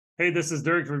Hey, this is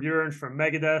Dirk Reviewers from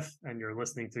Megadeth, and you're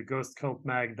listening to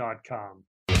GhostCultMag.com.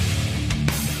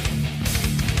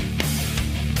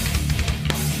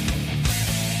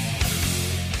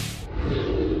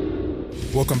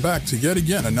 Welcome back to yet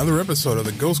again another episode of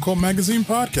the Ghost Cult Magazine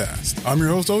podcast. I'm your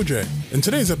host, OJ. In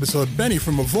today's episode, Benny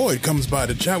from Avoid comes by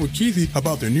to chat with Keithy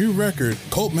about their new record,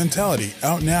 Cult Mentality,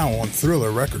 out now on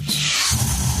Thriller Records.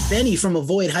 Benny from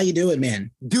Avoid, how you doing,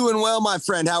 man? Doing well, my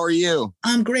friend. How are you?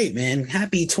 I'm great, man.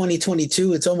 Happy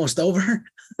 2022. It's almost over.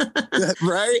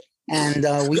 Right? And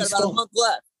we got about a month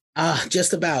left.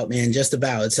 Just about, man. Just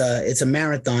about. It's a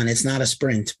marathon. It's not a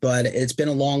sprint, but it's been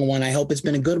a long one. I hope it's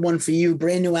been a good one for you.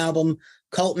 Brand new album,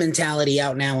 Cult Mentality,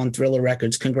 out now on Thriller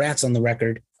Records. Congrats on the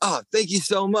record. Oh, thank you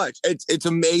so much. It's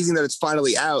amazing that it's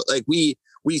finally out. Like we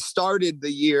started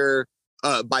the year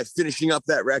by finishing up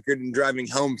that record and driving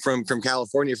home from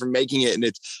California from making it. And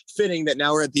it's fitting that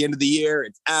now we're at the end of the year.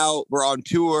 It's out. We're on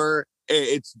tour.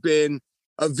 It's been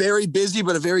a very busy,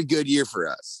 but a very good year for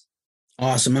us.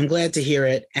 Awesome. I'm glad to hear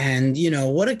it. And,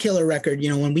 what a killer record.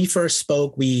 When we first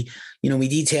spoke, we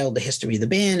detailed the history of the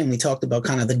band and we talked about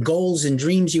kind of the goals and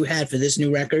dreams you had for this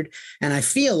new record. And I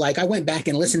feel like I went back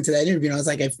and listened to that interview and I was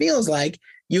like, it feels like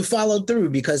you followed through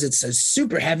because it's a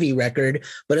super heavy record,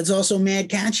 but it's also mad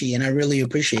catchy. And I really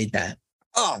appreciate that.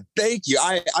 Oh, thank you.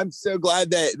 I'm so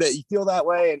glad that you feel that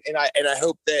way. And I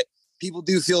hope that people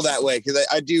do feel that way because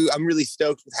I'm really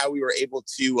stoked with how we were able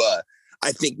to,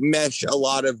 I think, mesh a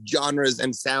lot of genres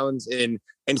and sounds in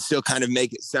and still kind of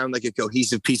make it sound like a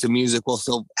cohesive piece of music while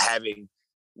still having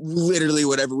literally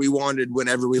whatever we wanted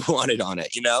whenever we wanted on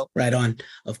it, Right on,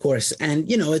 of course. And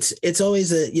it's always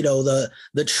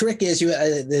the trick is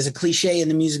there's a cliche in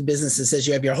the music business that says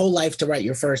you have your whole life to write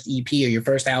your first EP or your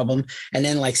first album and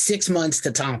then like 6 months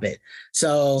to top it.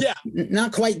 So yeah,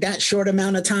 not quite that short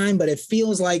amount of time, but it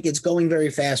feels like it's going very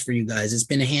fast for you guys. It's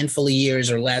been a handful of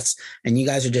years or less and you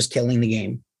guys are just killing the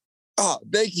game. Oh,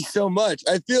 thank you so much.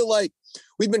 I feel like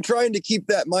we've been trying to keep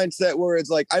that mindset where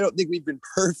it's like, I don't think we've been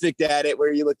perfect at it,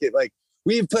 where you look at like,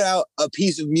 we've put out a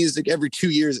piece of music every 2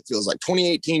 years. It feels like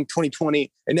 2018,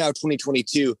 2020, and now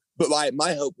 2022. But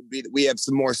my hope would be that we have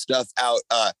some more stuff out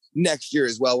next year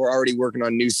as well. We're already working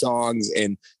on new songs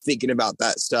and thinking about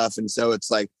that stuff. And so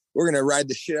it's like, we're going to ride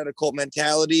the shit out of Cult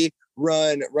Mentality,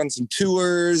 run some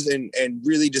tours and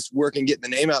really just work and get the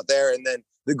name out there. And then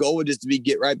the goal would just be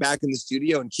get right back in the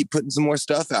studio and keep putting some more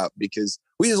stuff out because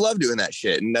we just love doing that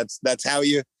shit. And that's how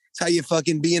you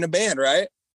fucking be in a band, right?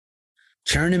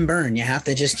 Churn and burn. You have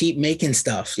to just keep making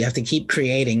stuff. You have to keep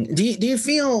creating. Do you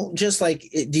feel just like,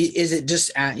 is it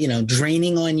just,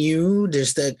 draining on you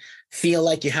just to feel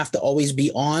like you have to always be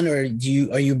on, or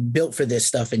are you built for this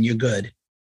stuff and you're good?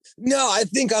 No, I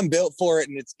think I'm built for it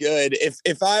and it's good.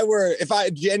 If I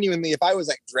was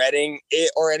like dreading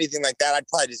it or anything like that, I'd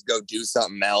probably just go do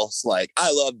something else. Like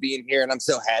I love being here and I'm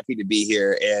so happy to be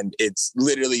here. And it's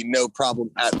literally no problem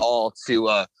at all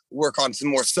to work on some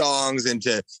more songs and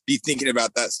to be thinking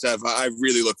about that stuff. I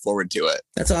really look forward to it.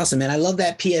 That's awesome, man. I love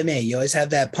that PMA. You always have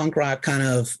that punk rock kind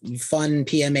of fun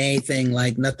PMA thing,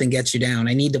 like nothing gets you down.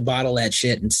 I need to bottle that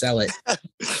shit and sell it.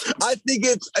 I think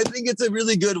it's a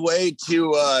really good way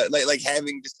to like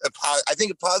having just a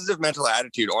positive mental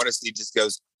attitude honestly just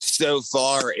goes so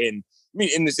far in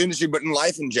this industry, but in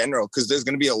life in general, because there's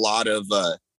going to be a lot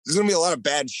of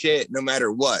bad shit no matter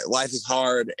what. Life is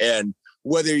hard, and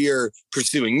whether you're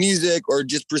pursuing music or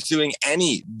just pursuing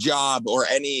any job or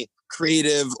any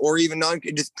creative or even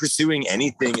just pursuing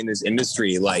anything in this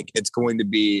industry, like it's going to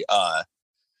be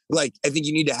I think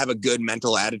you need to have a good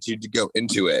mental attitude to go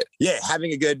into it. Yeah,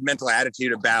 having a good mental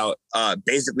attitude about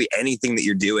basically anything that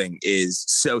you're doing is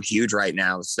so huge right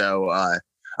now. So I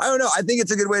don't know. I think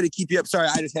it's a good way to keep you up. Sorry,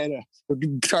 I just had a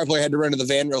guitar player had to run to the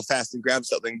van real fast and grab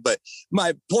something. But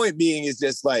my point being is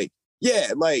just like, yeah,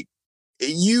 like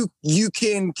you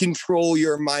can control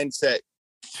your mindset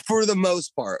for the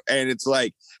most part. And it's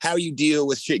like how you deal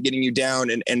with shit getting you down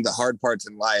and the hard parts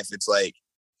in life. It's like,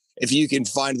 if you can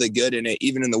find the good in it,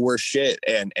 even in the worst shit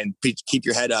and keep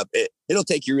your head up, it'll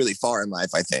take you really far in life,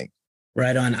 I think.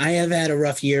 Right on. I have had a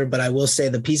rough year, but I will say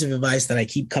the piece of advice that I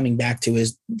keep coming back to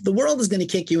is the world is going to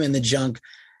kick you in the junk.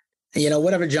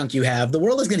 Whatever junk you have, the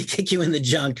world is going to kick you in the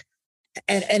junk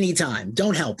at any time.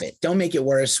 Don't help it. Don't make it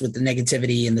worse with the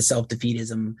negativity and the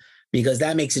self-defeatism, because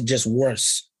that makes it just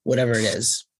worse, whatever it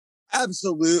is.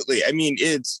 Absolutely. I mean,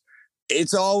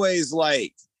 it's always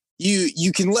like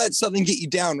you can let something get you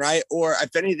down, right? Or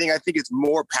if anything, I think it's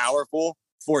more powerful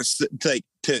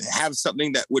to have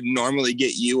something that would normally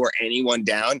get you or anyone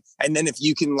down. And then if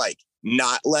you can like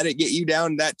not let it get you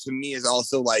down, that to me is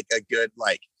also like a good,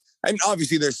 like, I mean,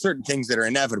 obviously there's certain things that are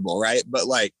inevitable, right? But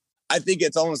like, I think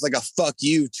it's almost like a fuck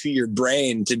you to your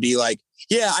brain to be like,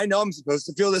 yeah, I know I'm supposed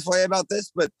to feel this way about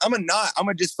this, but I'm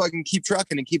gonna just fucking keep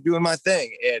trucking and keep doing my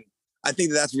thing. And I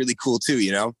think that's really cool too,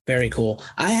 you know? Very cool.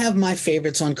 I have my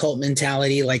favorites on Cult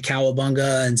Mentality, like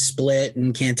Cowabunga and Split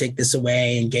and Can't Take This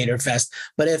Away and Gator Fest.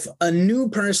 But if a new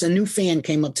fan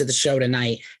came up to the show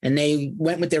tonight and they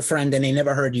went with their friend and they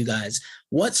never heard you guys,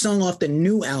 what song off the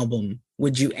new album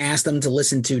would you ask them to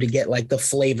listen to get like the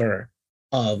flavor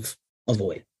of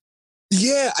Avoid?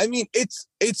 Yeah, I mean, it's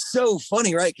so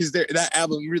funny, right? Because that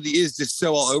album really is just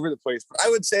so all over the place. But I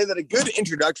would say that a good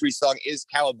introductory song is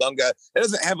Cowabunga. It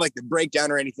doesn't have like the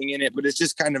breakdown or anything in it, but it's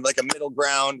just kind of like a middle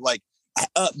ground, like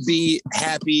upbeat,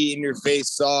 happy, in your face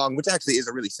song, which actually is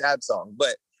a really sad song,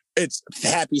 but it's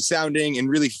happy sounding and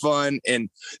really fun. And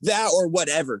that or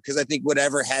Whatever, because I think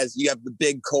Whatever you have the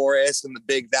big chorus and the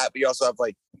big that, but you also have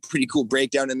like pretty cool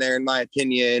breakdown in there, in my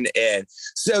opinion. And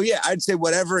so, yeah, I'd say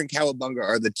Whatever and Cowabunga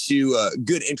are the two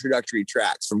good introductory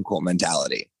tracks from Cult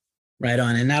Mentality. Right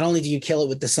on. And not only do you kill it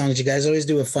with the songs, you guys always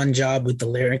do a fun job with the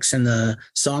lyrics and the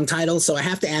song titles. So I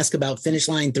have to ask about Finish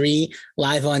Line 3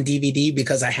 live on DVD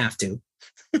because I have to.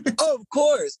 Oh, of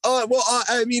course.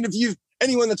 I mean,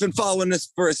 anyone that's been following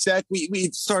us for a sec,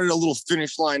 we started a little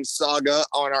Finish Line saga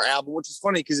on our album, which is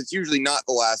funny because it's usually not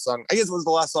the last song. I guess it was the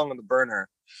last song on the burner,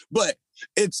 but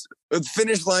it's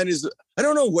Finish Line is, I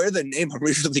don't know where the name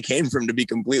originally came from, to be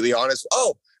completely honest.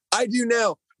 Oh, I do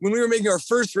now. When we were making our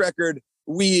first record,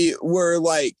 we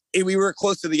were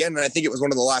close to the end, and I think it was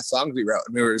one of the last songs we wrote,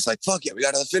 and we were just like, fuck yeah, we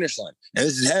got to the finish line, and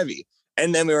this is heavy.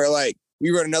 And then we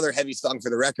wrote another heavy song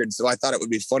for the record, so I thought it would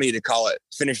be funny to call it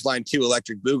Finish Line 2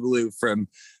 Electric Boogaloo from,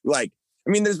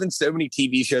 there's been so many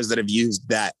TV shows that have used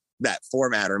that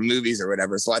format, or movies or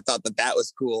whatever, so I thought that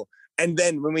was cool. And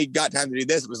then when we got time to do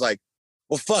this, it was like,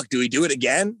 well, fuck, do we do it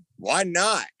again? Why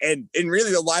not? And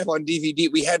really, the live on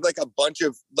DVD, we had like a bunch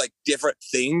of like different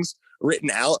things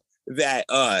written out that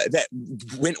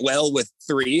went well with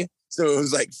 3. So it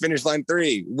was like Finish Line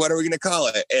 3. What are we going to call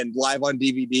it? And live on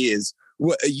DVD is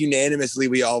unanimously,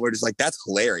 we all were just like, that's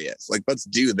hilarious. Like, let's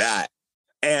do that.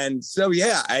 And so,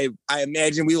 yeah, I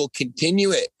imagine we will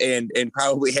continue it and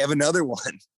probably have another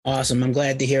one. Awesome. I'm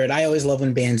glad to hear it. I always love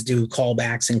when bands do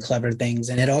callbacks and clever things.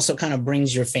 And it also kind of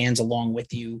brings your fans along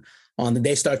with you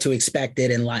they start to expect it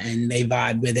and they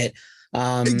vibe with it.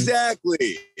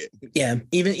 Exactly. Yeah.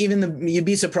 Even you'd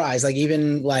be surprised,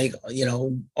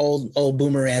 old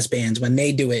boomer ass bands, when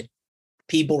they do it,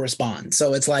 people respond.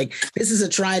 So it's like, this is a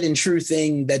tried and true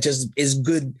thing that just is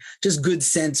good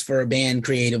sense for a band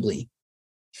creatively.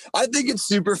 I think it's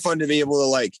super fun to be able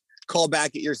to call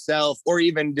back at yourself, or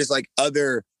even just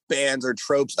other bands or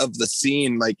tropes of the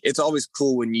scene. Like, it's always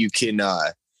cool when you can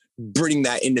bring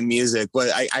that into music. But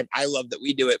I love that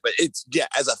we do it, but it's, yeah,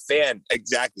 as a fan,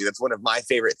 exactly. That's one of my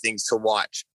favorite things to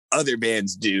watch other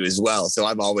bands do as well. So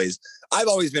I've always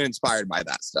been inspired by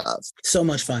that stuff. So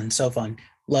much fun. So fun.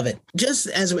 Love it. Just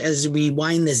as we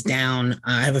wind this down,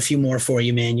 I have a few more for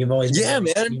you, man. You've always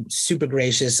been super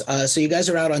gracious. So you guys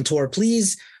are out on tour.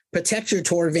 Please protect your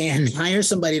tour van. Hire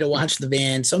somebody to watch the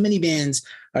van. So many bands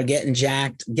are getting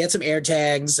jacked. Get some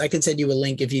AirTags. I can send you a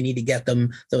link if you need to get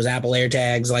them. Those Apple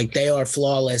AirTags, they are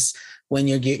flawless. When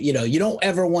you don't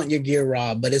ever want your gear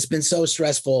robbed, but it's been so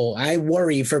stressful. I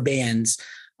worry for bands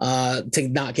to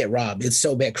not get robbed. It's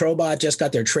so bad. Crowbot just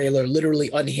got their trailer literally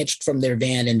unhitched from their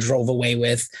van and drove away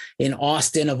with, in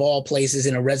Austin of all places,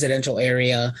 in a residential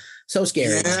area. So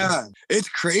scary. Yeah, it's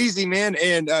crazy, man.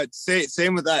 And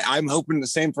same with that. I'm hoping the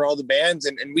same for all the bands,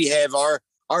 and we have our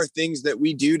things that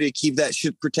we do to keep that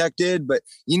shit protected, but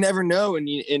you never know. And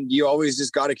you always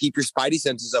just got to keep your spidey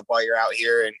senses up while you're out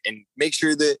here, and make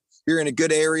sure that you're in a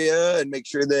good area, and make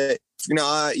sure that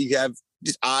you have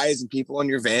just eyes and people on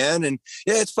your van. And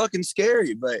yeah, it's fucking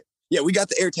scary, but yeah, we got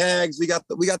the AirTags, we got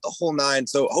the whole nine.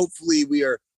 So hopefully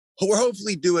we're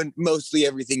hopefully doing mostly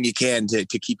everything you can to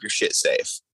keep your shit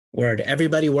safe. Word.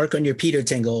 Everybody work on your Peter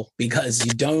Tingle, because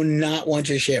you do not want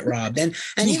your shit robbed. And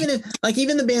even if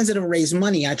even the bands that have raised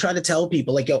money, I try to tell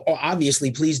people obviously,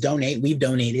 please donate. We've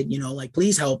donated,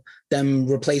 please help them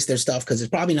replace their stuff, because it's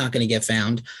probably not going to get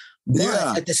found.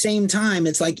 But at the same time,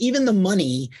 it's even the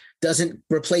money doesn't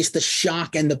replace the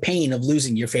shock and the pain of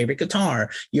losing your favorite guitar,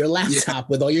 your laptop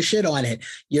with all your shit on it,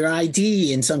 your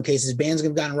ID. In some cases, bands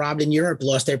have gotten robbed in Europe,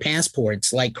 lost their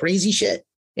passports, crazy shit.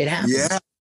 It happens. Yeah.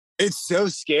 It's so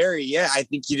scary. Yeah, I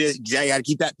think you just got to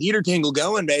keep that Peter Tingle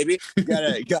going, baby. You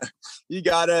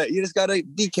just gotta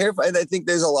be careful. And I think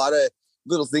there's a lot of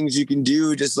little things you can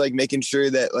do, just making sure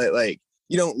that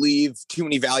you don't leave too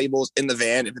many valuables in the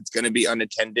van if it's going to be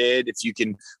unattended. If you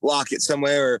can lock it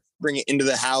somewhere or bring it into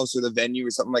the house or the venue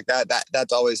or something like that,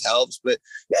 that's always helps. But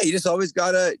yeah, you just always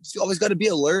gotta be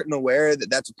alert and aware that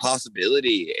that's a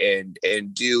possibility,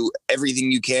 and do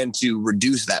everything you can to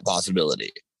reduce that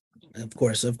possibility. Of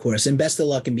course. And best of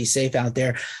luck and be safe out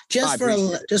there. Just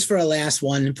for a last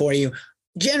one for you.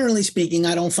 Generally speaking,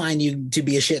 I don't find you to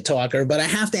be a shit talker, but I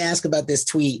have to ask about this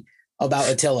tweet about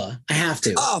Attila. I have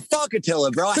to. Oh, fuck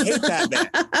Attila, bro. I hate that man.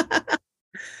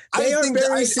 They are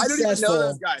very successful. I don't even know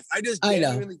those guys. I just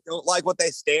genuinely don't like what they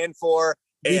stand for.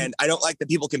 And I don't like that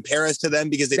people compare us to them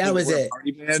because they think we're a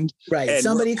party band. Right.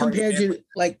 Somebody compared you,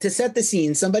 like, to set the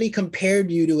scene, somebody compared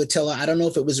you to Attila. I don't know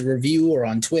if it was a review or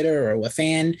on Twitter or a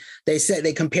fan. They said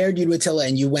they compared you to Attila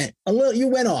and you went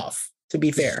off, to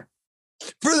be fair.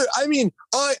 Further, I mean,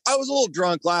 I was a little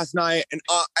drunk last night and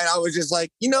I was just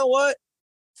like, you know what?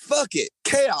 Fuck it.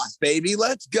 Chaos, baby.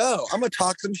 Let's go. I'm going to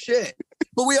talk some shit.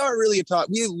 But we are really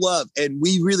we love, and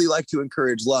we really like to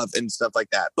encourage love and stuff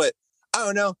like that. But I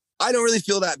don't know. I don't really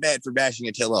feel that bad for bashing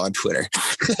Attila on Twitter.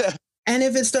 And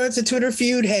if it starts a Twitter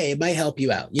feud, hey, it might help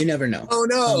you out. You never know. Oh,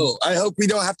 no. I hope we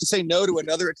don't have to say no to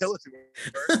another Attila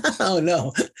tour. Oh,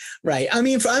 no. Right. I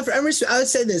mean, I would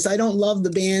say this. I don't love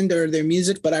the band or their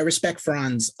music, but I respect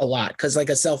Franz a lot because, like,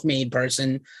 a self-made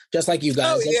person, just like you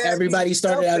guys, everybody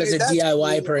started out as a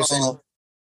DIY person.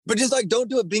 But just, like, don't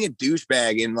do it being a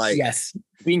douchebag and, like,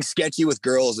 being sketchy with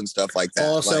girls and stuff like that.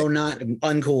 Also, like, not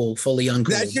uncool, fully uncool.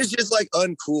 That's just like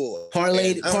uncool.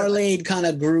 Parlayed kind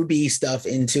of groupie stuff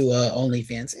into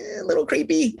OnlyFans. A little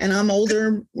creepy, and I'm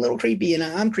older, a little creepy, and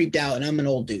I'm creeped out, and I'm an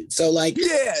old dude. So like,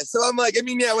 yeah. So I'm like, I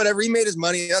mean, yeah, whatever. He made his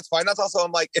money. That's fine. That's also,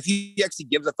 I'm like, if he actually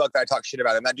gives a fuck that I talk shit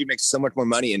about him, that dude makes so much more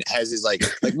money and has his like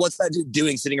what's that dude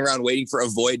doing sitting around waiting for a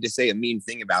void to say a mean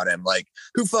thing about him? Like,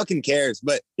 who fucking cares?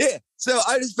 But yeah. So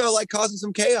I just felt like causing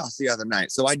some chaos the other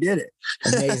night. So I did it.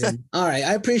 Amazing. All right.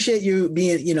 I appreciate you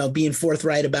being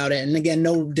forthright about it. And again,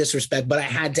 no disrespect, but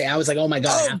I was like, oh my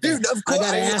God. Dude, of course. I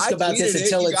got to ask about this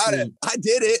Attila tweet. I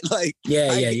did it. Like,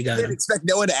 you got it. I didn't expect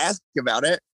no one to ask about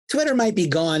it. Twitter might be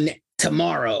gone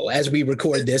tomorrow as we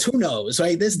record this. Who knows,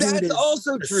 right? This dude is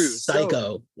also true. Psycho.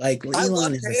 So, like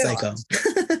Elon is a psycho.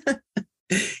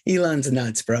 Elon's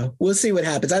nuts, bro. We'll see what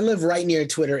happens. I live right near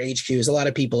Twitter HQ. There's a lot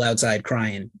of people outside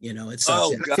crying. It's I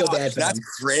feel bad for that's them.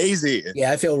 Crazy.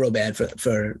 Yeah, I feel real bad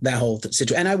for that whole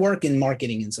situation. And I work in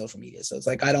marketing and social media, so it's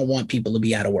like I don't want people to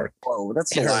be out of work. Oh,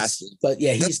 that's the last thing. But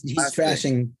yeah, he's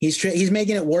trashing. He's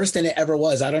making it worse than it ever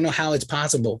was. I don't know how it's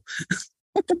possible.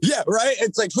 Yeah, right.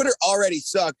 It's like Twitter already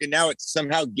sucked, and now it's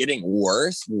somehow getting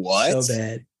worse. What?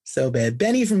 So bad.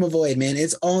 Benny from Avoid, man.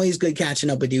 It's always good catching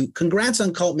up with you. Congrats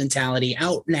on Cult Mentality,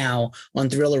 out now on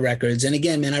Thriller Records. And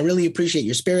again, man, I really appreciate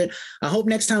your spirit. I hope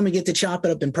next time we get to chop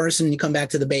it up in person, you come back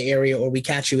to the Bay Area, or we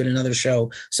catch you at another show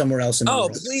somewhere else in the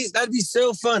world. Please, that'd be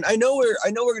so fun. I know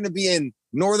we're going to be in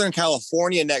Northern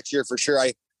California next year for sure.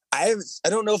 I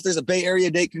don't know if there's a Bay Area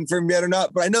date confirmed yet or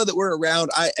not, but I know that we're around.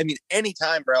 I mean,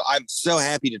 anytime, bro. I'm so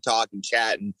happy to talk and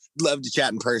chat, and love to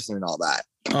chat in person and all that.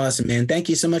 Awesome, man. Thank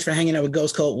you so much for hanging out with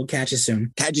Ghost Cult. We'll catch you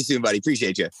soon. Catch you soon, buddy.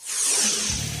 Appreciate you.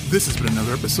 This has been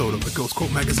another episode of the Ghost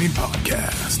Cult Magazine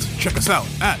podcast. Check us out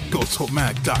at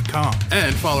ghostcultmag.com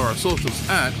and follow our socials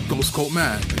at Ghost Cult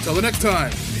Mag. Until the next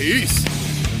time, peace.